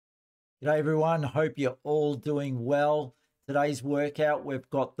G'day everyone, hope you're all doing well. Today's workout, we've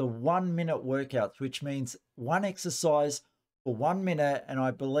got the 1 minute workouts, which means one exercise for 1 minute. And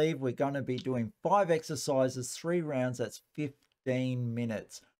I believe we're going to be doing 5 exercises, 3 rounds, that's 15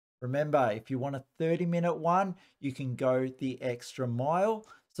 minutes. Remember, if you want a 30-minute one, you can go the extra mile.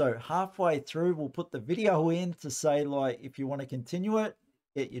 So halfway through, we'll put the video in to say, like, if you want to continue it,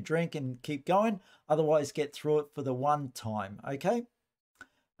 get your drink and keep going. Otherwise, get through it for the one time, okay?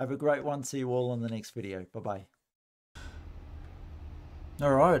 Have a great one. See you all in the next video. Bye-bye.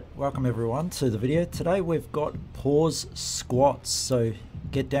 All right, welcome everyone to the video. Today we've got pause squats. So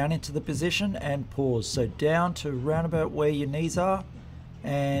get down into the position and pause. So down to round about where your knees are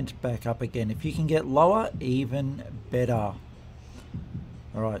and back up again. If you can get lower, even better.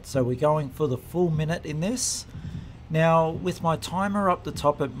 All right, so we're going for the full minute in this. Now, with my timer up the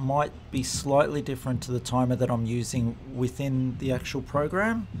top, it might be slightly different to the timer that I'm using within the actual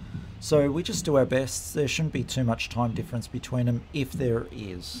program. So we just do our best. There shouldn't be too much time difference between them if there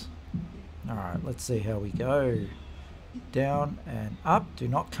is. All right, let's see how we go. Down and up. Do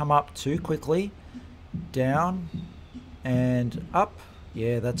not come up too quickly. Down and up.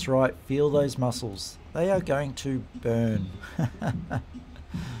 Yeah, that's right. Feel those muscles. They are going to burn. All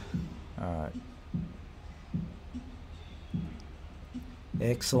right.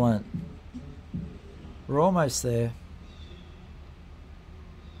 Excellent. We're almost there.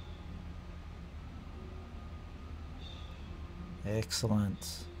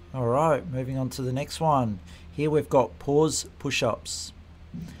 Excellent. All right, moving on to the next one. Here we've got pause push-ups.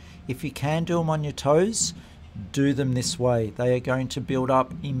 If you can do them on your toes, do them this way. They are going to build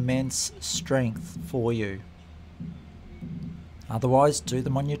up immense strength for you. Otherwise, do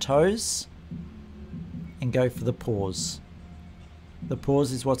them on your toes and go for the pause. The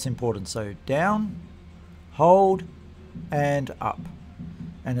pause is what's important. So down, hold, and up.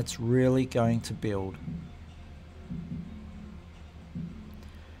 And it's really going to build.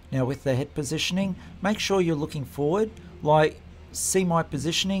 Now with the head positioning, make sure you're looking forward. Like, see my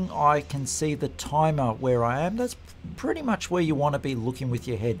positioning, I can see the timer where I am. That's pretty much where you want to be looking with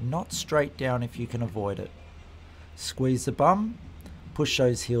your head, not straight down if you can avoid it. Squeeze the bum. Push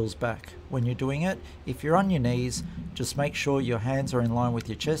those heels back when you're doing it. If you're on your knees, just make sure your hands are in line with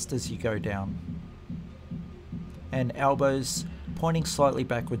your chest as you go down. And elbows pointing slightly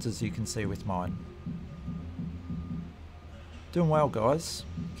backwards, as you can see with mine. Doing well, guys.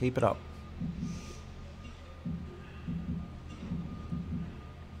 Keep it up.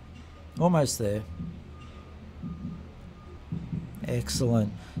 Almost there.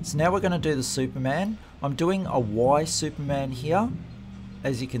 Excellent. So now we're going to do the Superman. I'm doing a Y Superman here.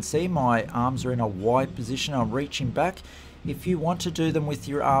 As you can see, my arms are in a Y position. I'm reaching back. If you want to do them with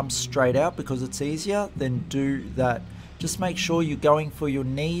your arms straight out because it's easier, then do that. Just make sure you're going for your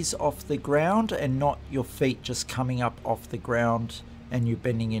knees off the ground and not your feet just coming up off the ground and you're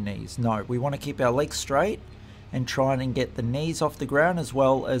bending your knees. No, we want to keep our legs straight and try and get the knees off the ground as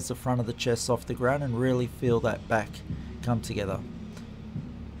well as the front of the chest off the ground and really feel that back come together.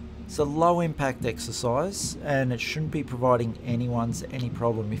 It's a low impact exercise and it shouldn't be providing anyone's any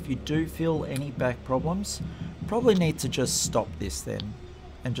problem. If you do feel any back problems, probably need to just stop this then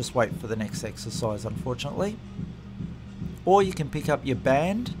and just wait for the next exercise, unfortunately. Or you can pick up your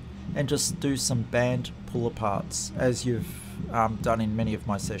band and just do some band pull aparts as you've done in many of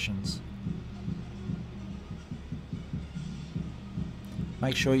my sessions.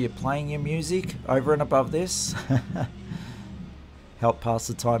 Make sure you're playing your music over and above this. Help pass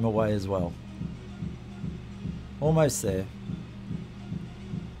the time away as well. Almost there.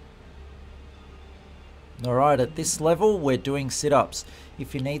 Alright, at this level we're doing sit-ups.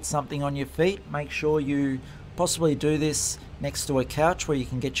 If you need something on your feet, make sure you possibly do this next to a couch where you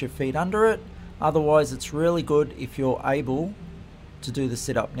can get your feet under it. Otherwise it's really good if you're able to do the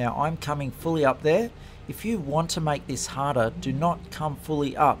sit-up. Now I'm coming fully up there. If you want to make this harder, do not come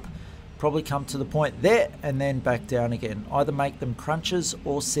fully up. Probably come to the point there and then back down again. Either make them crunches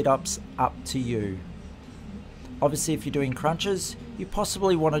or sit-ups, up to you. Obviously if you're doing crunches, you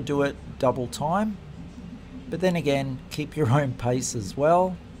possibly want to do it double time, but then again keep your own pace as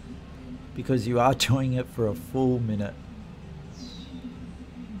well because you are doing it for a full minute.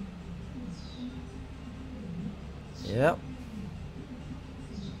 Yep.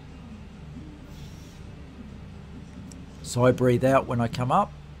 So I breathe out when I come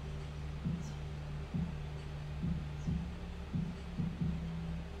up.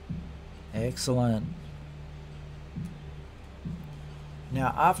 Excellent.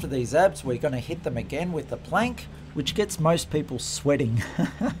 Now after these abs, we're going to hit them again with the plank, which gets most people sweating.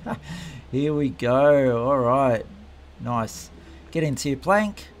 Here we go. All right. Nice. Get into your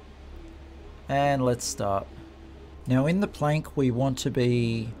plank. And let's start. Now in the plank we want to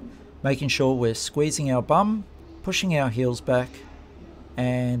be making sure we're squeezing our bum, pushing our heels back,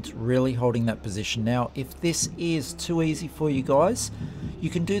 and really holding that position. Now if this is too easy for you guys, you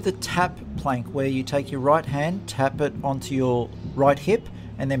can do the tap plank where you take your right hand, tap it onto your right hip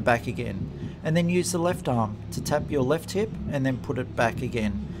and then back again, and then use the left arm to tap your left hip and then put it back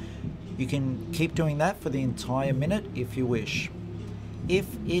again. You can keep doing that for the entire minute if you wish. If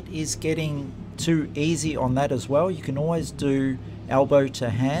it is getting too easy on that as well, you can always do elbow to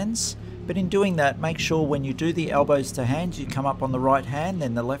hands. But in doing that, make sure when you do the elbows to hands, you come up on the right hand,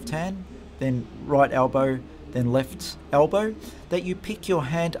 then the left hand, then right elbow, then left elbow, that you pick your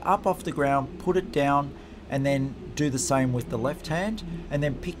hand up off the ground, put it down, and then do the same with the left hand, and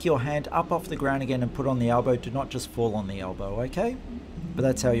then pick your hand up off the ground again and put on the elbow. Do not just fall on the elbow, okay? But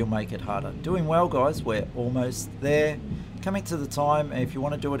that's how you'll make it harder. Doing well, guys. We're almost there. Coming to the time. If you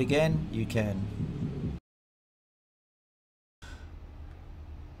want to do it again, you can.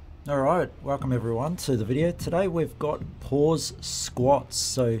 Alright, welcome everyone to the video. Today we've got pause squats.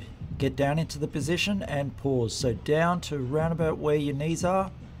 So get down into the position and pause. So down to round about where your knees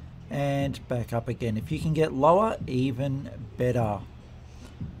are and back up again. If you can get lower, even better.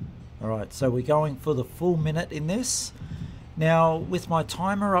 Alright, so we're going for the full minute in this. Now with my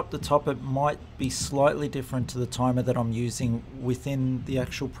timer up the top, it might be slightly different to the timer that I'm using within the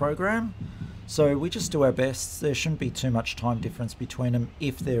actual program. So we just do our best. There shouldn't be too much time difference between them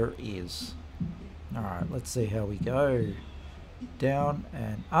if there is. Alright, let's see how we go. Down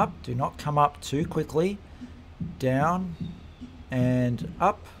and up. Do not come up too quickly. Down and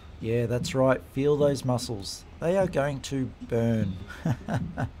up. Yeah, that's right. Feel those muscles. They are going to burn.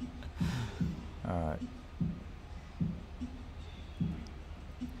 Alright.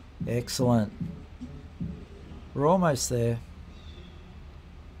 Excellent. We're almost there.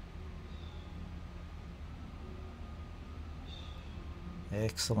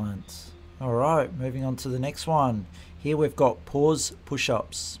 Excellent. Alright, moving on to the next one. Here we've got pause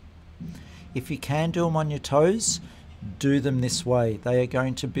push-ups. If you can do them on your toes, do them this way. They are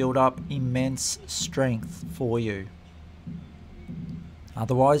going to build up immense strength for you.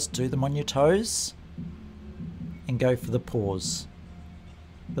 Otherwise, do them on your toes and go for the pause.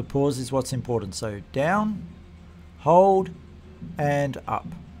 The pause is what's important. So down, hold, and up.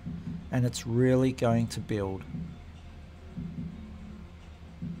 And it's really going to build.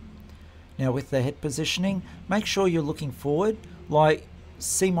 Now with the head positioning, make sure you're looking forward. Like,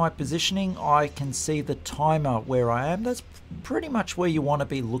 see my positioning, I can see the timer where I am. That's pretty much where you want to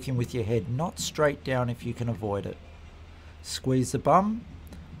be looking with your head, not straight down if you can avoid it. Squeeze the bum,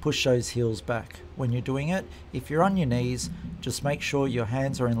 push those heels back. When you're doing it, if you're on your knees, just make sure your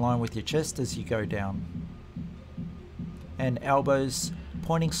hands are in line with your chest as you go down. And elbows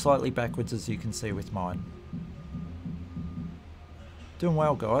pointing slightly backwards as you can see with mine. Doing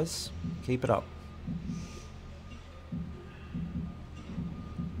well, guys. Keep it up.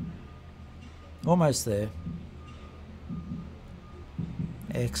 Almost there.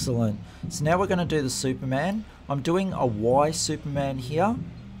 Excellent. So now we're going to do the Superman. I'm doing a Y Superman here.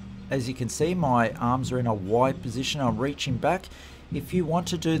 As you can see, my arms are in a Y position. I'm reaching back. If you want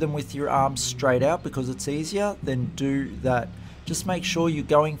to do them with your arms straight out because it's easier, then do that. Just make sure you're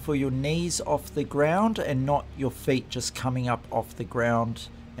going for your knees off the ground and not your feet just coming up off the ground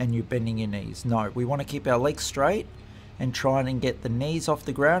and you're bending your knees. No, we want to keep our legs straight and try and get the knees off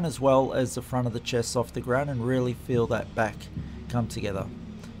the ground as well as the front of the chest off the ground and really feel that back come together.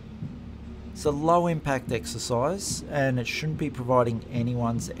 It's a low impact exercise and it shouldn't be providing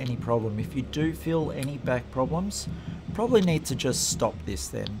anyone's any problem. If you do feel any back problems, probably need to just stop this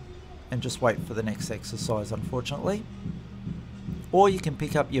then and just wait for the next exercise, unfortunately. Or you can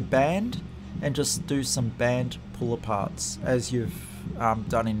pick up your band and just do some band pull aparts as you've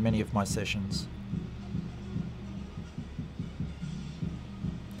done in many of my sessions.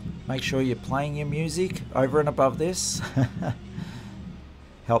 Make sure you're playing your music over and above this.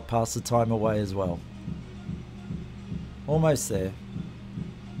 Help pass the time away as well. Almost there.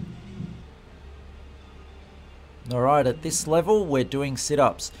 Alright, at this level we're doing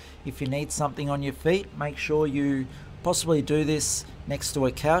sit-ups. If you need something on your feet, make sure you possibly do this next to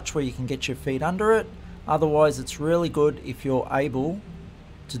a couch where you can get your feet under it. Otherwise, it's really good if you're able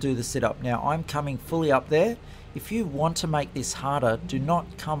to do the sit-up. Now, I'm coming fully up there. If you want to make this harder, do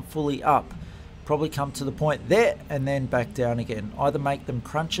not come fully up. Probably come to the point there and then back down again. Either make them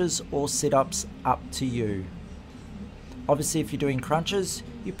crunches or sit-ups, up to you. Obviously, if you're doing crunches,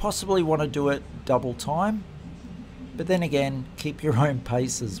 you possibly want to do it double time. But then again, keep your own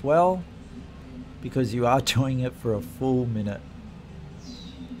pace as well, because you are doing it for a full minute.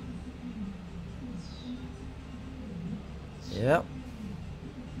 Yep.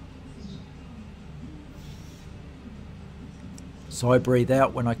 So I breathe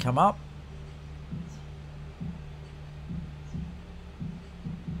out when I come up.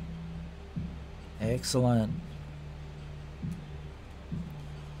 Excellent.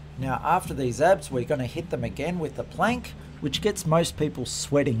 Now after these abs, we're going to hit them again with the plank, which gets most people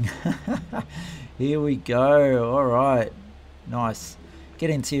sweating. Here we go. All right. Nice. Get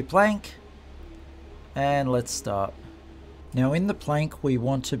into your plank and let's start. Now in the plank, we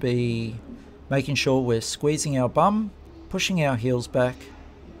want to be making sure we're squeezing our bum, pushing our heels back,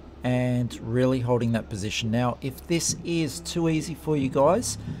 and really holding that position. Now if this is too easy for you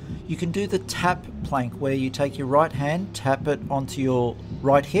guys, you can do the tap plank where you take your right hand, tap it onto your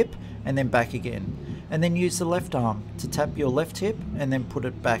right hip and then back again, and then use the left arm to tap your left hip and then put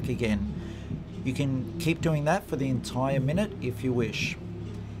it back again. You can keep doing that for the entire minute if you wish.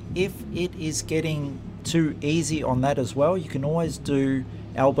 If it is getting too easy on that as well, you can always do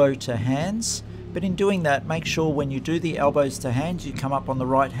elbow to hands. But in doing that, make sure when you do the elbows to hands, you come up on the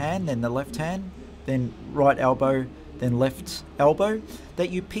right hand, then the left hand, then right elbow, then left elbow, that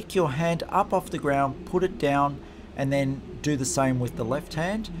you pick your hand up off the ground, put it down, and then do the same with the left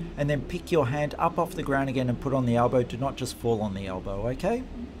hand, and then pick your hand up off the ground again and put on the elbow. Do not just fall on the elbow, okay?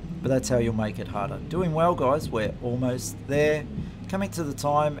 But that's how you'll make it harder. Doing well, guys. We're almost there. Coming to the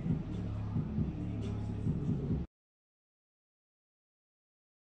time.